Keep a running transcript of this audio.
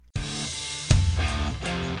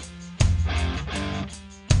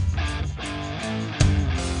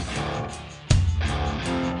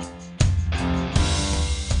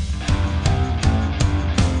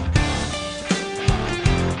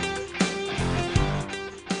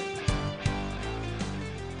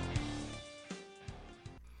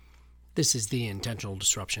This is the Intentional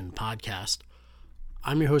Disruption Podcast.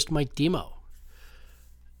 I'm your host, Mike Demo.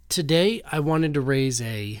 Today, I wanted to raise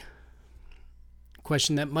a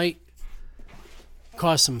question that might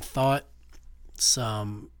cause some thought,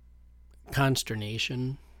 some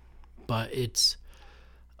consternation, but it's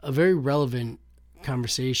a very relevant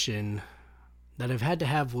conversation that I've had to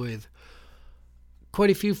have with quite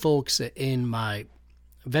a few folks in my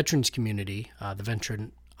veterans community, the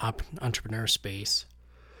veteran entrepreneur space,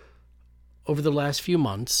 over the last few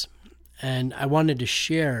months, and I wanted to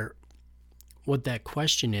share what that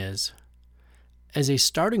question is as a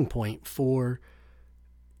starting point for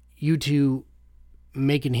you to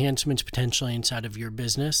make enhancements potentially inside of your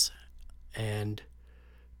business and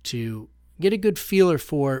to get a good feeler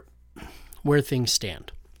for where things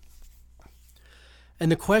stand.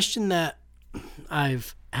 And the question that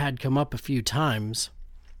I've had come up a few times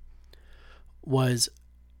was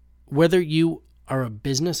whether you are a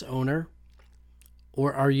business owner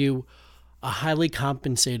or are you a highly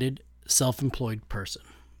compensated, self-employed person?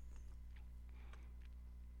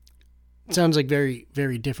 It sounds like very,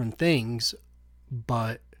 very different things,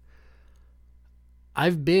 but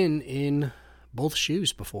I've been in both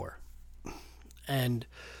shoes before. And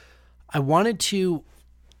I wanted to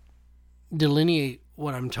delineate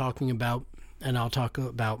what I'm talking about, and I'll talk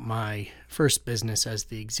about my first business as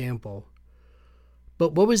the example.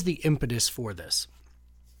 But what was the impetus for this?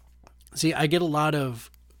 See, I get a lot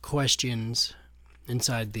of questions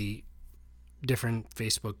inside the different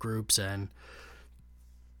Facebook groups and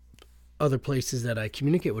other places that I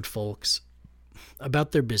communicate with folks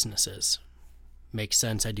about their businesses. Makes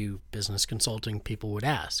sense. I do business consulting, people would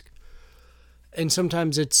ask. And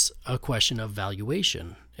sometimes it's a question of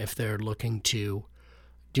valuation. If they're looking to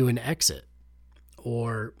do an exit,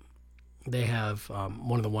 or they have,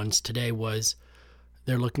 one of the ones today was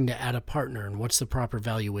they're looking to add a partner, and what's the proper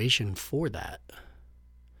valuation for that?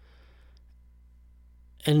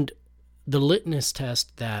 And the litmus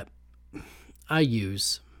test that I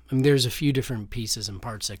use, I mean, there's a few different pieces and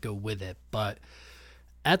parts that go with it, but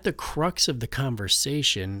at the crux of the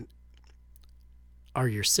conversation are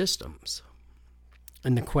your systems.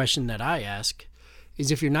 And the question that I ask is,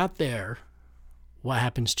 if you're not there, what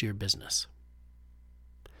happens to your business?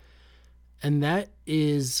 And that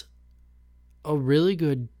is a really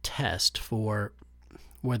good test for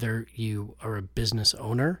whether you are a business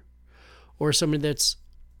owner or somebody that's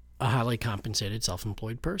a highly compensated,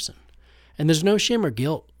 self-employed person. And there's no shame or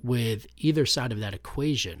guilt with either side of that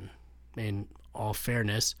equation. In all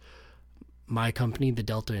fairness, my company, the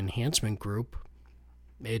Delta Enhancement Group,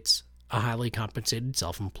 it's a highly compensated,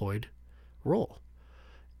 self-employed role.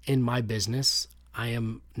 In my business, I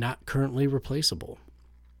am not currently replaceable.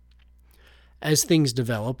 As things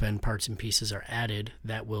develop and parts and pieces are added,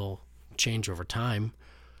 that will change over time.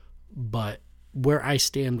 But where I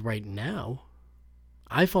stand right now,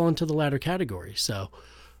 I fall into the latter category. So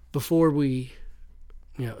before we,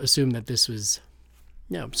 assume that this was,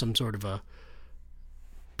 some sort of a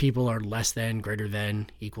people are less than, greater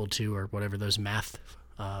than, equal to, or whatever those math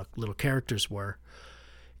little characters were,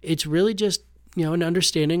 it's really just, an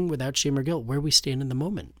understanding without shame or guilt where we stand in the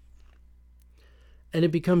moment. And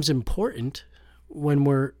it becomes important when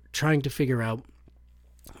we're trying to figure out,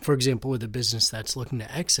 for example, with a business that's looking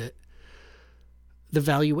to exit, the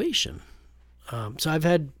valuation. So I've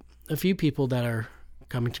had a few people that are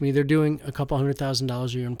coming to me. They're doing a couple $100,000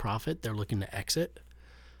 a year in profit. They're looking to exit,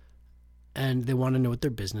 and they want to know what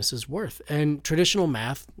their business is worth. And traditional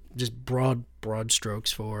math, just broad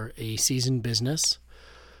strokes for a seasoned business,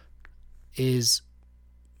 is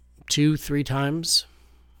 2-3 times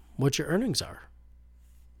what your earnings are,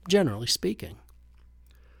 generally speaking.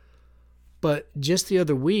 But just the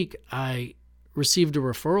other week, I received a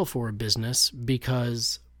referral for a business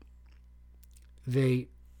because they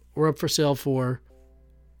were up for sale for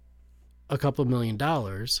a couple $1 million.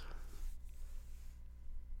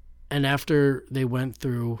 And after they went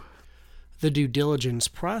through the due diligence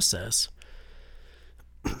process,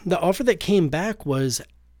 the offer that came back was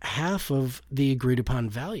half of the agreed upon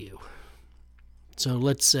value. So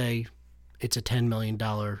let's say it's a $10 million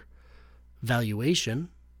valuation,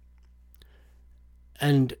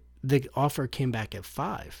 and the offer came back at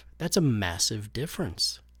 5. That's a massive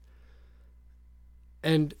difference.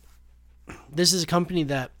 And this is a company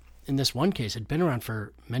that, in this one case, had been around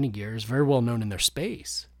for many years, very well known in their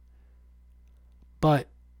space. But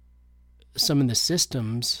some of the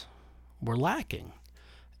systems were lacking.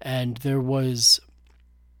 And there was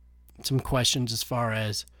some questions as far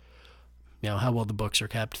as, how well the books are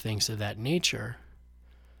kept, things of that nature.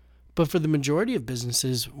 But for the majority of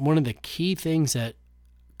businesses, one of the key things that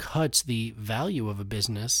cuts the value of a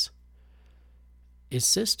business is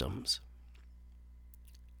systems.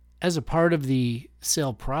 As a part of the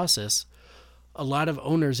sale process, a lot of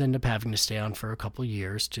owners end up having to stay on for a couple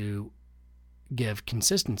years to give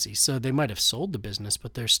consistency. So they might have sold the business,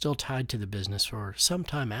 but they're still tied to the business for some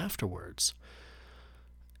time afterwards.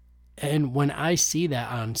 And when I see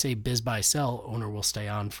that on, say, Biz Buy Sell, owner will stay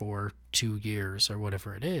on for 2 years or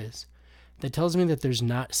whatever it is, that tells me that there's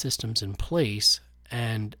not systems in place,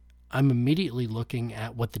 and I'm immediately looking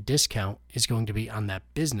at what the discount is going to be on that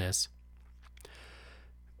business.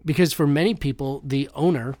 Because for many people, the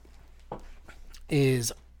owner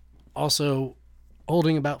is also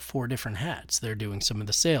holding about 4 different hats. They're doing some of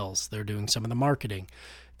the sales, they're doing some of the marketing,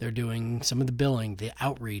 they're doing some of the billing, the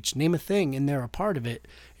outreach, name a thing, and they're a part of it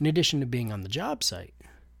in addition to being on the job site.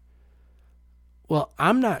 Well,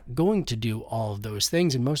 I'm not going to do all of those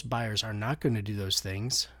things, and most buyers are not going to do those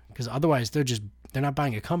things because otherwise they're not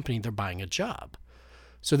buying a company, they're buying a job.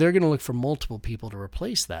 So they're going to look for multiple people to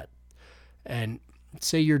replace that. And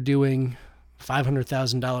say you're doing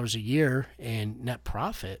 $500,000 a year in net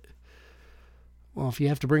profit. Well, if you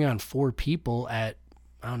have to bring on 4 people at,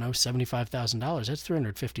 $75,000, that's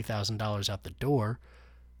 $350,000 out the door.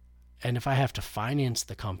 And if I have to finance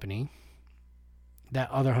the company,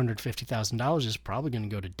 that other $150,000 is probably going to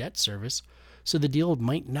go to debt service. So the deal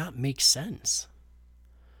might not make sense.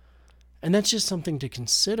 And that's just something to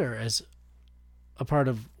consider as a part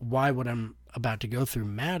of why what I'm about to go through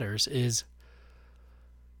matters is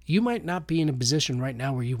you might not be in a position right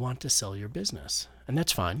now where you want to sell your business. And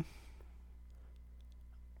that's fine.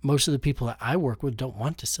 Most of the people that I work with don't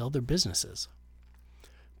want to sell their businesses.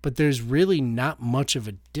 But there's really not much of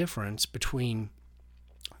a difference between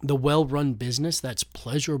the well-run business that's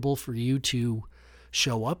pleasurable for you to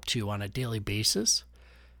show up to on a daily basis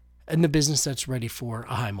and the business that's ready for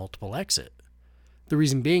a high multiple exit. The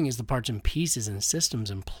reason being is the parts and pieces and systems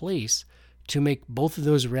in place to make both of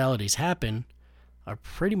those realities happen are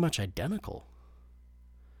pretty much identical.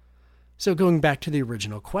 So going back to the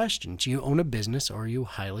original question, do you own a business or are you a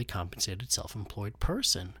highly compensated self-employed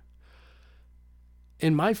person?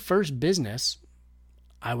 In my first business,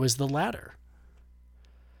 I was the latter.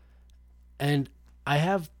 And I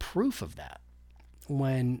have proof of that.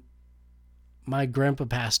 When my grandpa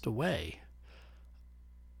passed away,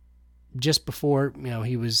 just before,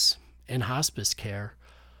 he was in hospice care,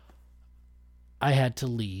 I had to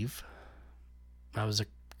leave. I was a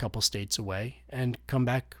couple states away and come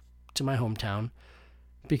back to my hometown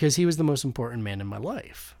because he was the most important man in my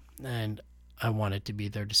life. And I wanted to be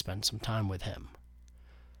there to spend some time with him.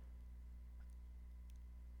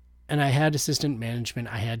 And I had assistant management,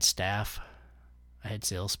 I had staff, I had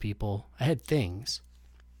salespeople, I had things.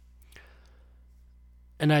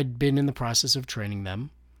 And I'd been in the process of training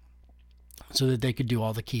them so that they could do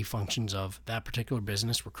all the key functions of that particular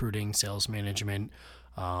business: recruiting, sales management,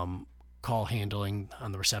 call handling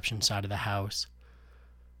on the reception side of the house.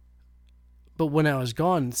 But when I was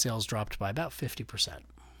gone, sales dropped by about 50%,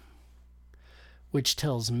 which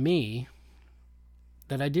tells me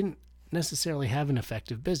that I didn't necessarily have an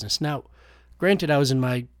effective business. Now, granted, I was in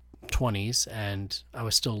my 20s and I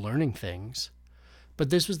was still learning things,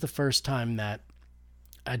 but this was the first time that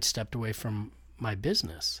I'd stepped away from my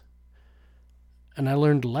business. And I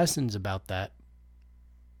learned lessons about that.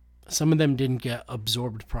 Some of them didn't get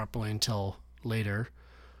absorbed properly until later.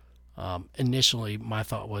 Initially, my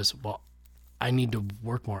thought was, well, I need to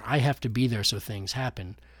work more. I have to be there so things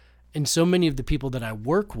happen. And so many of the people that I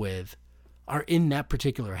work with are in that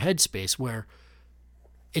particular headspace where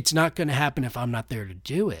it's not going to happen if I'm not there to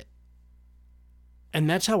do it. And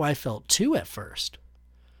that's how I felt too at first.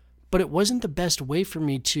 But it wasn't the best way for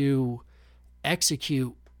me to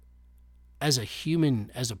execute as a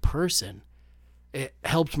human, as a person. It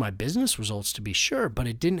helped my business results, to be sure, but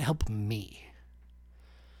it didn't help me.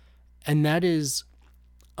 And that is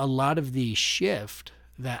a lot of the shift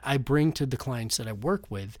that I bring to the clients that I work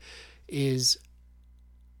with, is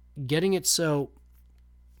getting it so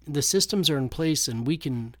the systems are in place and we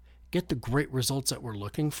can get the great results that we're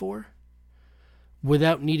looking for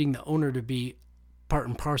without needing the owner to be part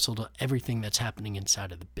and parcel to everything that's happening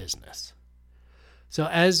inside of the business. So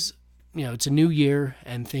as it's a new year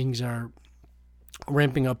and things are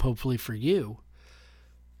ramping up, hopefully for you,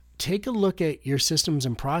 take a look at your systems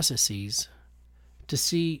and processes to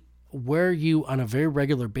see where you on a very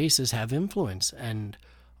regular basis have influence and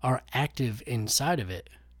are active inside of it.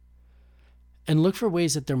 And look for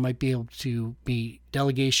ways that there might be able to be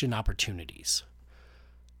delegation opportunities.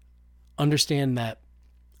 Understand that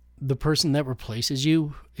the person that replaces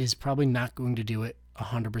you is probably not going to do it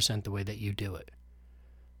 100% the way that you do it.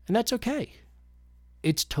 And that's okay.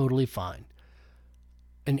 It's totally fine.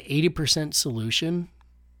 an 80% solution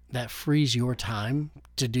that frees your time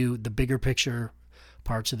to do the bigger picture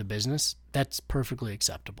parts of the business, that's perfectly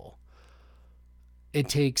acceptable. It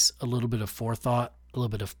takes a little bit of forethought, a little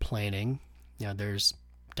bit of planning. There's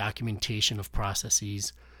documentation of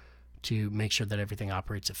processes to make sure that everything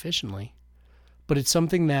operates efficiently. But it's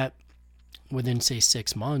something that within, say,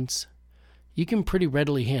 6 months, you can pretty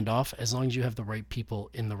readily hand off as long as you have the right people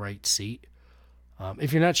in the right seat.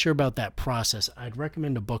 If you're not sure about that process, I'd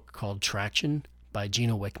recommend a book called Traction by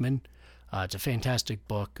Gino Wickman. It's a fantastic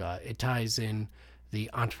book. It ties in the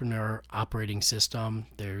entrepreneur operating system.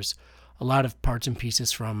 There's a lot of parts and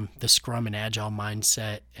pieces from the Scrum and Agile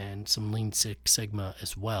mindset and some Lean Six Sigma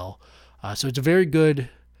as well. So it's a very good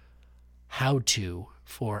how-to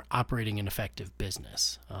for operating an effective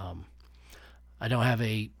business. I don't have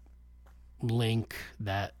a link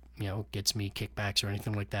that gets me kickbacks or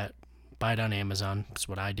anything like that. Buy it on Amazon. That's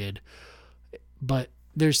what I did. But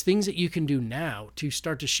there's things that you can do now to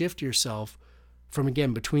start to shift yourself from,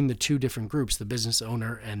 again, between the two different groups, the business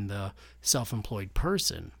owner and the self-employed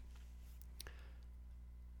person,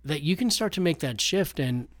 that you can start to make that shift.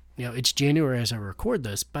 And it's January as I record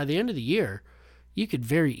this. By the end of the year, you could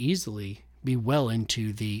very easily be well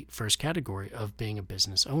into the first category of being a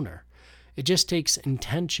business owner. It just takes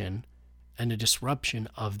intention and a disruption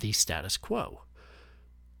of the status quo.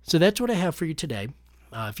 So that's what I have for you today.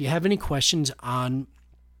 If you have any questions on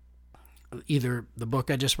either the book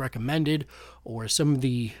I just recommended or some of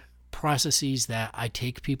the processes that I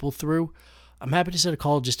take people through, I'm happy to set a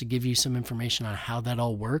call just to give you some information on how that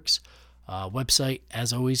all works. Website,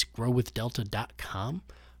 as always, growwithdelta.com.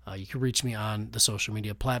 You can reach me on the social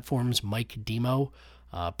media platforms, Mike Demo,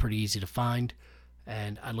 pretty easy to find.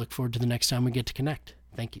 And I look forward to the next time we get to connect.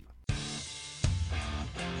 Thank you.